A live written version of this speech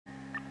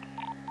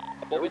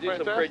But we do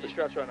some crazy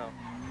strats right now.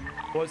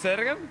 What, say that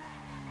again?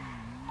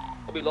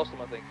 Oh, we lost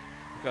him, I think.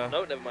 Okay.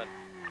 No, never mind.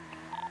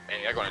 Man,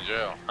 y'all going to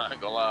jail. I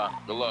ain't gonna lie.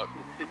 Good luck.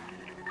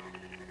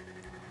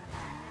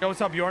 Yo, what's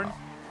up, Bjorn?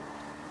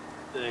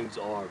 Things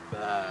are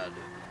bad.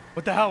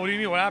 What the hell? What do you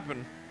mean? What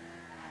happened?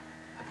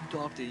 Have you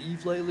talked to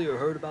Eve lately or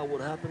heard about what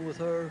happened with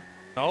her?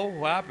 No,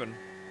 what happened?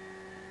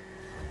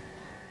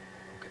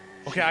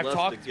 Okay, I've left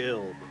talked. the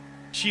guild.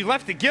 She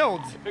left the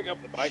guild. Pick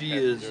up the bike She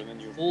passenger is and then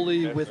you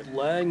fully pass with it.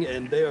 Lang,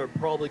 and they are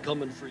probably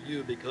coming for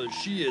you because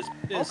she is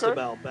pissed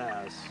about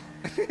Baas.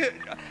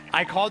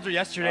 I called her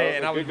yesterday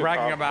and I was good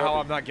bragging cop, about how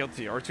perfect. I'm not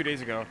guilty, or 2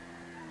 days ago.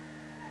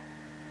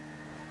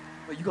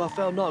 But you got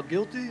found not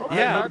guilty? I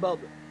Yeah. heard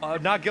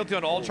about Not guilty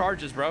on all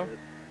charges, bro.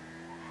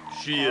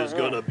 She is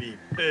gonna be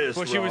pissed.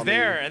 Well, she was Ramee.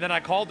 there, and then I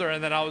called her,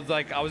 and then I was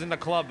like, I was in the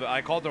club.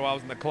 I called her while I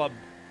was in the club,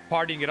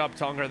 partying it up,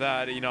 telling her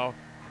that, you know,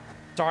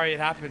 sorry it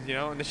happened, you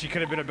know, and that she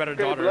could have been a better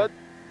daughter. blood.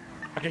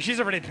 Okay, she's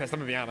already pissed. I'm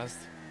gonna be honest.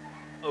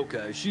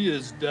 Okay, she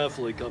is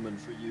definitely coming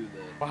for you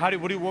then.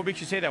 Well, what makes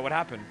you say that? What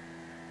happened?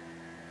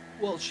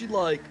 Well, she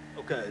like,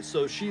 okay,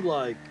 so she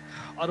like,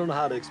 I don't know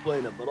how to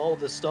explain it, but all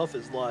this stuff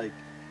is like,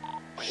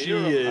 she hear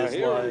 'em, I is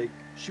hear 'em. like,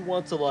 she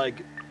wants to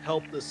like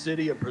help the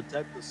city and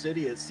protect the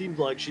city. It seems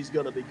like she's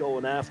gonna be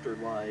going after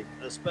like,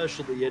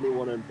 especially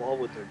anyone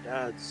involved with her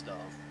dad's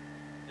stuff.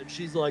 And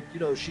she's like, you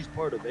know, she's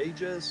part of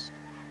Aegis.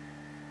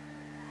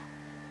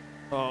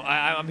 Oh,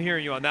 I'm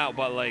hearing you on that,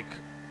 but like,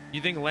 you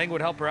think Lang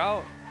would help her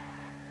out?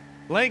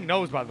 Lang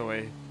knows, by the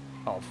way.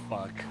 Oh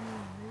fuck.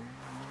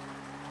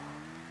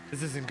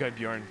 This isn't good,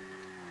 Bjorn.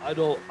 I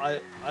don't,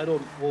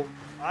 well,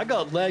 I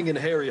got Lang and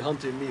Harry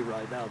hunting me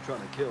right now, trying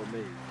to kill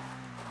me.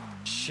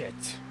 Shit.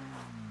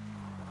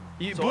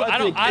 You, So I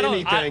think I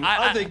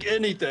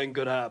anything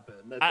could happen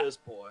at this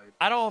point.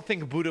 I don't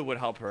think Buddha would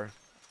help her.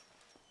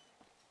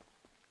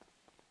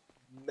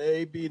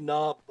 Maybe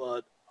not,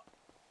 but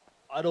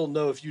I don't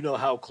know if you know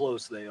how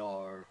close they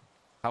are.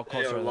 How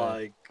close They are are they?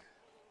 like,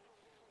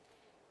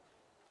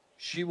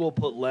 she will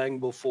put Lang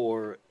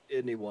before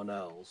anyone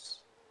else.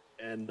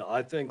 And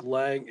I think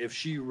Lang, if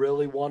she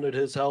really wanted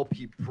his help,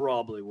 he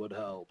probably would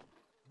help.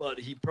 But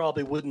he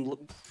probably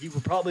wouldn't, he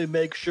would probably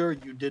make sure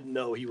you didn't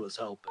know he was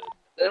helping.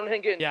 They don't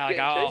hang getting, Yeah, like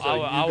getting chased.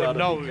 I would gotta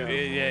know. be careful.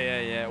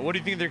 Yeah. What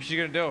do you think she's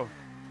gonna do?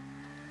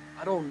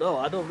 I don't know.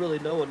 I don't really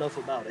know enough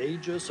about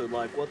Aegis or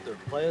like what their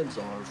plans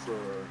are for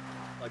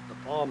like the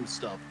bomb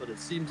stuff, but it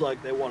seems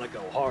like they want to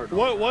go hard.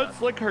 on What's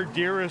that. like her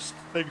dearest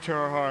thing to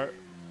her heart?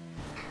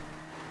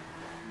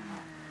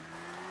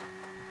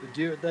 The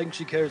dear thing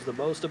she cares the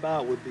most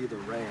about would be the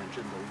ranch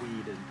and the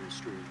weed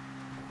industry.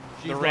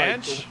 She's like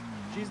ranch?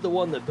 she's the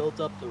one that built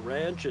up the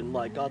ranch and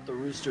like got the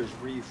Rooster's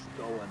Reef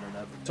going and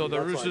everything. So the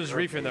That's, like, Rooster's her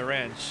Reef in the favorite.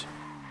 ranch.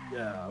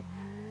 Yeah.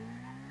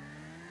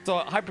 So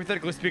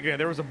hypothetically speaking, if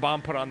there was a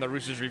bomb put on the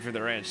Rooster's Reef in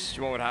the ranch,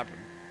 what would happen?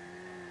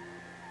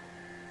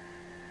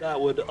 That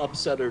would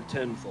upset her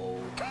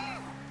tenfold.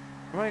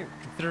 Right.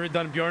 Consider it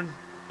done, Bjorn.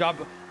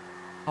 Job.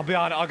 I'll be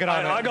on. I'll get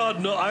on it. I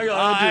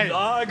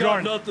got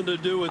Bjorn. nothing to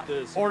do with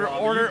this. Ramee.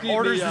 You keep me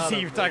Orders out of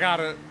received. this. I got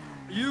it.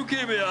 You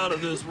keep me out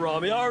of this,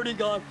 Ramee. I already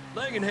got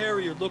Lang and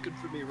Harry are looking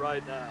for me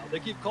right now. They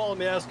keep calling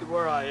me asking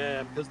where I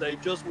am because they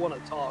just want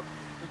to talk.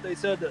 But they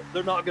said that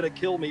they're not gonna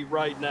kill me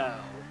right now.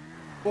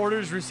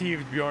 Orders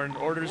received, Bjorn.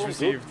 Orders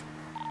received.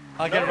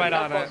 I'll get right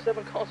on it.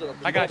 7 cars on us.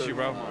 I got you,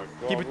 bro. Oh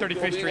my Keep it God.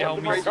 35th Street, We'll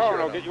be My homies. car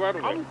and I'll get you out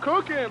of there. I'm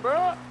cooking,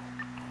 bro.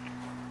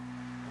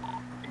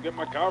 You can get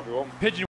my car if you want. Pigeon.